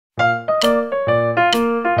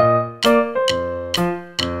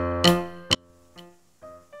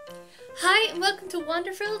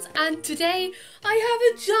Wanderfrills, and today I have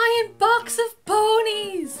a giant box of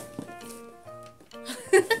ponies!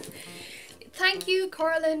 Thank you,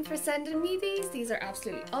 Corlin, for sending me these. These are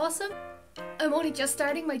absolutely awesome. I'm only just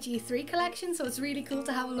starting my G3 collection, so it's really cool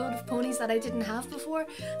to have a load of ponies that I didn't have before.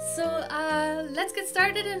 So let's get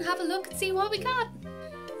started and have a look and see what we got.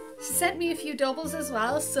 She sent me a few doubles as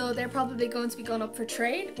well, so they're probably going to be going up for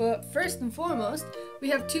trade. But first and foremost, we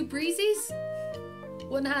have two breezies.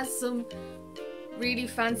 One has some really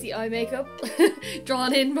fancy eye makeup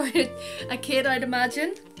drawn in by a kid, I'd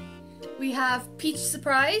imagine. We have Peach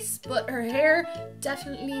Surprise, but her hair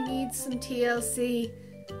definitely needs some TLC.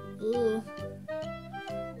 Ugh.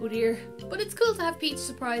 Oh dear. But it's cool to have Peach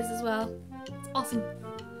Surprise as well. It's awesome.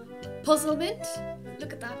 Puzzle Mint.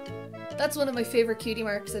 Look at that. That's one of my favourite cutie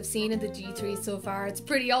marks I've seen in the G3 so far. It's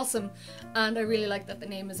pretty awesome, and I really like that the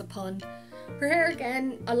name is a pun. Her hair,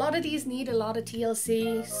 again, a lot of these need a lot of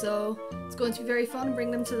TLC, so it's going to be very fun.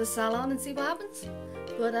 Bring them to the salon and see what happens.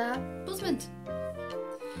 But Puzzle Mint.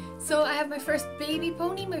 So I have my first baby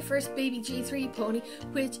pony, my first baby G3 pony,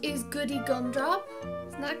 which is Goody Gumdrop.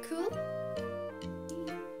 Isn't that cool?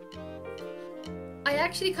 I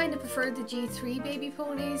actually kind of prefer the G3 baby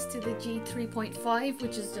ponies to the G3.5,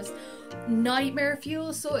 which is just nightmare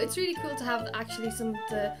fuel. So it's really cool to have actually some of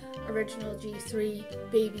the original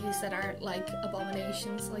G3 babies that aren't like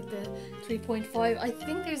abominations like the 3.5. I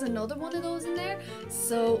think there's another one of those in there,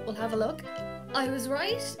 so we'll have a look. I was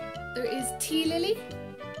right. There is Tea Lily.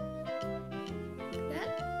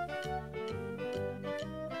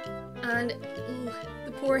 And ooh,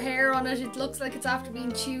 the poor hair on it, it looks like it's after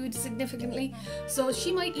being chewed significantly, so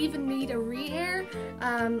she might even need a rehair.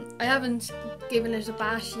 I haven't given it a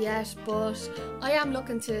bash yet, but I am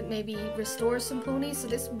looking to maybe restore some ponies, so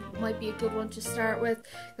this might be a good one to start with,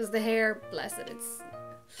 because the hair, bless it, it's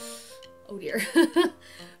oh dear.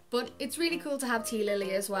 But it's really cool to have Tea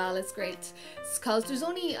Lily as well. It's great. It's because there's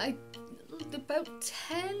only about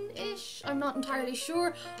 10-ish, I'm not entirely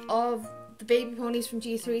sure, of the baby ponies from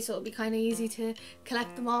G3, so it'll be kind of easy to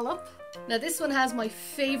collect them all up. Now this one has my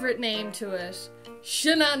favourite name to it,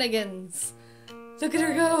 Shenanigans. Look at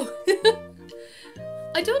her go.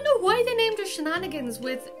 I don't know why they named her Shenanigans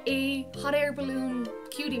with a hot air balloon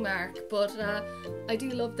cutie mark, but I do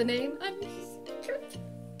love the name, and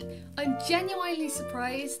I'm genuinely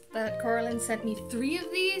surprised that Corlin sent me 3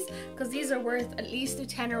 of these, because these are worth at least a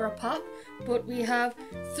tenner a pop. But we have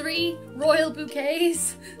 3 royal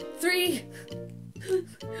bouquets, 3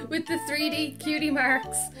 with the 3D cutie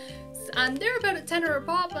marks, and they're about a tenner a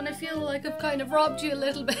pop, and I feel like I've kind of robbed you a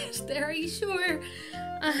little bit there, are you sure?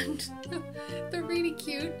 And they're really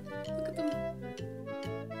cute, look at them.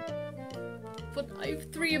 But I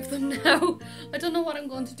have 3 of them now. I don't know what I'm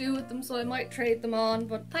going to do with them, so I might trade them on,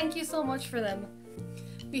 but thank you so much for them.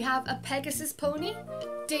 We have a Pegasus pony,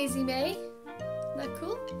 Daisy May. Isn't that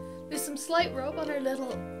cool? There's some slight rub on her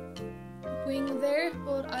little wing there,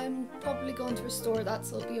 but I'm probably going to restore that,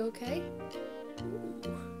 so it'll be okay. Ooh.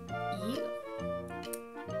 Yeah.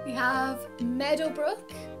 We have Meadowbrook.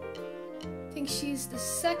 I think she's the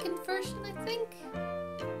 2nd version, I think.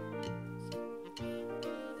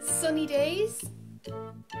 Sunny Days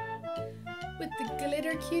with the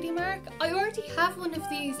glitter cutie mark. I already have one of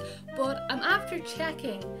these, but I'm after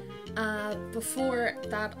checking before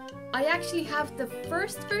that I actually have the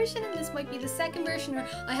 1st version and this might be the 2nd version, or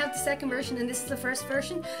I have the 2nd version and this is the 1st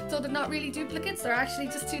version, so they're not really duplicates, they're actually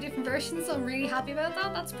just 2 different versions, so I'm really happy about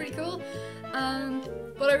that. That's pretty cool.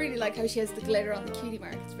 But I really like how she has the glitter on the cutie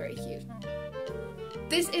mark, it's very cute.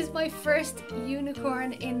 This is my first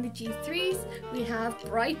unicorn in the G3s. We have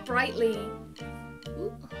Bright Brightly.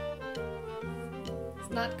 Ooh.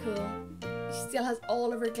 Isn't that cool? She still has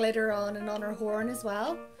all of her glitter on and on her horn as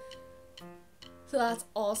well. So that's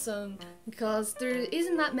awesome, because there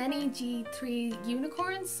isn't that many G3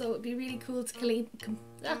 unicorns, so it'd be really cool to complete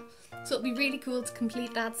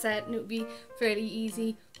that set, and it would be fairly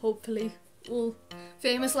easy, hopefully. Oh,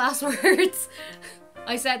 famous last words.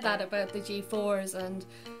 I said that about the G4s, and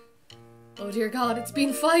oh dear god, it's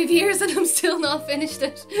been 5 years and I'm still not finished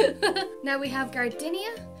it. Now we have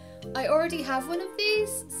Gardenia. I already have one of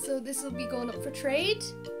these, so this will be going up for trade.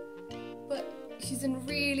 But she's in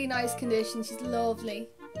really nice condition, she's lovely.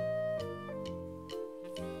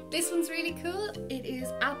 This one's really cool. It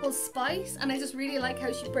is Apple Spice, and I just really like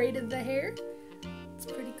how she braided the hair. It's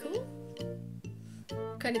pretty cool.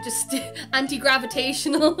 Kind of just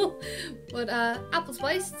anti-gravitational. But Apple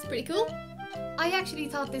Spice, it's pretty cool. I actually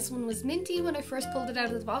thought this one was minty when I first pulled it out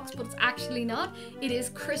of the box, but it's actually not. It is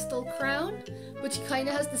Crystal Crown, which kind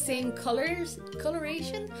of has the same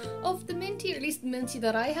coloration of the minty, or at least the minty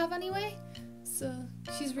that I have anyway. So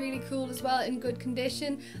she's really cool as well, in good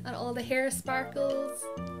condition, and all the hair sparkles.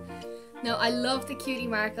 Now I love the cutie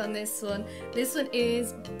mark on this one. This one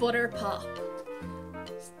is Butter Pop.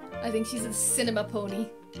 I think she's a cinema pony.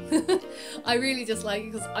 I really just like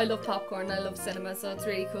it because I love popcorn and I love cinema, so it's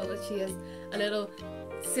really cool that she has a little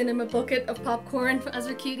cinema bucket of popcorn as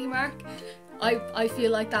her cutie mark. I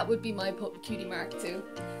feel like that would be my cutie mark too.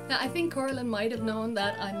 Now I think Coraline might have known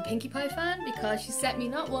that I'm a Pinkie Pie fan because she sent me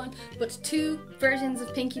not one but 2 versions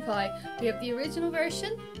of Pinkie Pie. We have the original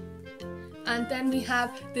version, and then we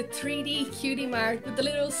have the 3D cutie mark with the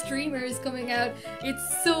little streamers coming out.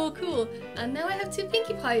 It's so cool. And now I have 2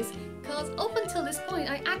 Pinkie Pies, because up until this point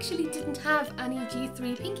I actually didn't have any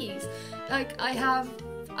G3 Pinkies. Like, I have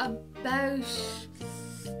about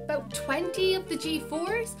 20 of the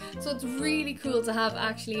G4s, so it's really cool to have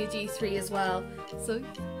actually a G3 as well. So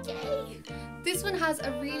yay! This one has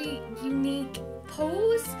a really unique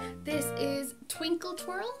pose. This is Twinkle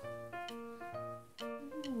Twirl.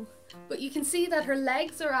 Ooh. But you can see that her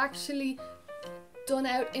legs are actually done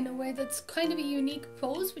out in a way that's kind of a unique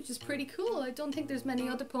pose, which is pretty cool. I don't think there's many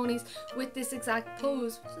other ponies with this exact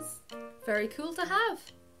pose, which is very cool to have.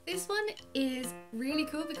 This one is really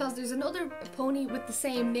cool because there's another pony with the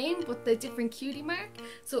same name but the different cutie mark,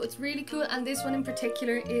 so it's really cool. And this one in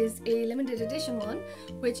particular is a limited edition one,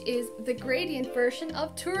 which is the gradient version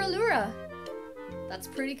of Turalura. That's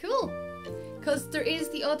pretty cool, because there is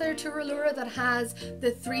the other Turalura that has the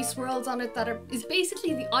 3 swirls on it that is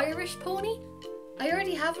basically the Irish pony. I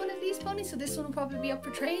already have one of these ponies, so this one will probably be up for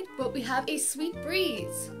trade. But we have a Sweet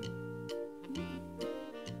Breeze.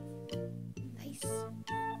 Nice.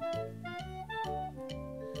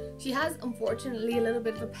 She has, unfortunately, a little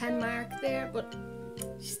bit of a pen mark there, but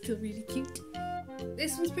she's still really cute.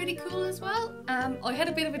 This one's pretty cool as well. I had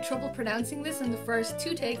a bit of a trouble pronouncing this in the first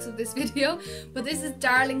 2 takes of this video, but this is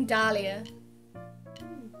Darling Dahlia.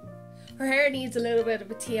 Her hair needs a little bit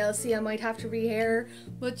of a TLC, I might have to rehair her,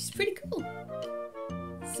 but she's pretty cool.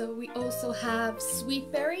 So we also have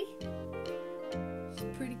Sweet Berry. She's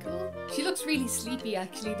pretty cool. She looks really sleepy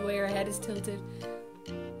actually, the way her head is tilted.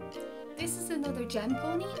 This is another gem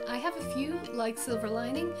pony. I have a few, like Silver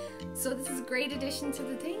Lining, so this is a great addition to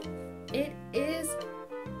the thing. It is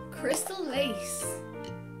Crystal Lace.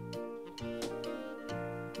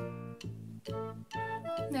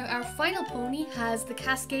 Now our final pony has the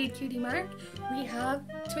Cascade cutie mark. We have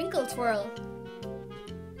Twinkle Twirl.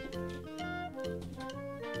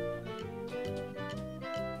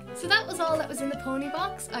 So that was all that was in the pony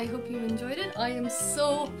box. I hope you enjoyed it. I am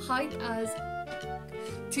so hyped as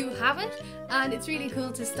to have it, and it's really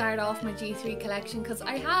cool to start off my G3 collection because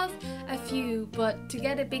I have a few, but to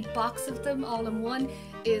get a big box of them all in one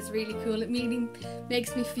is really cool. It really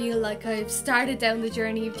makes me feel like I've started down the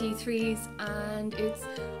journey of G3s, and it's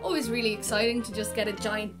always really exciting to just get a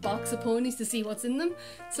giant box of ponies to see what's in them.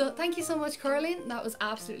 So thank you so much, Coraline. That was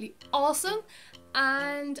absolutely awesome,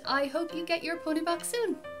 and I hope you get your pony box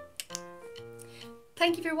soon.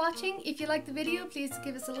 Thank you for watching. If you liked the video, please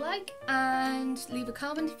give us a like and leave a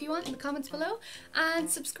comment if you want in the comments below, and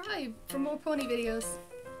subscribe for more pony videos.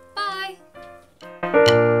 Bye!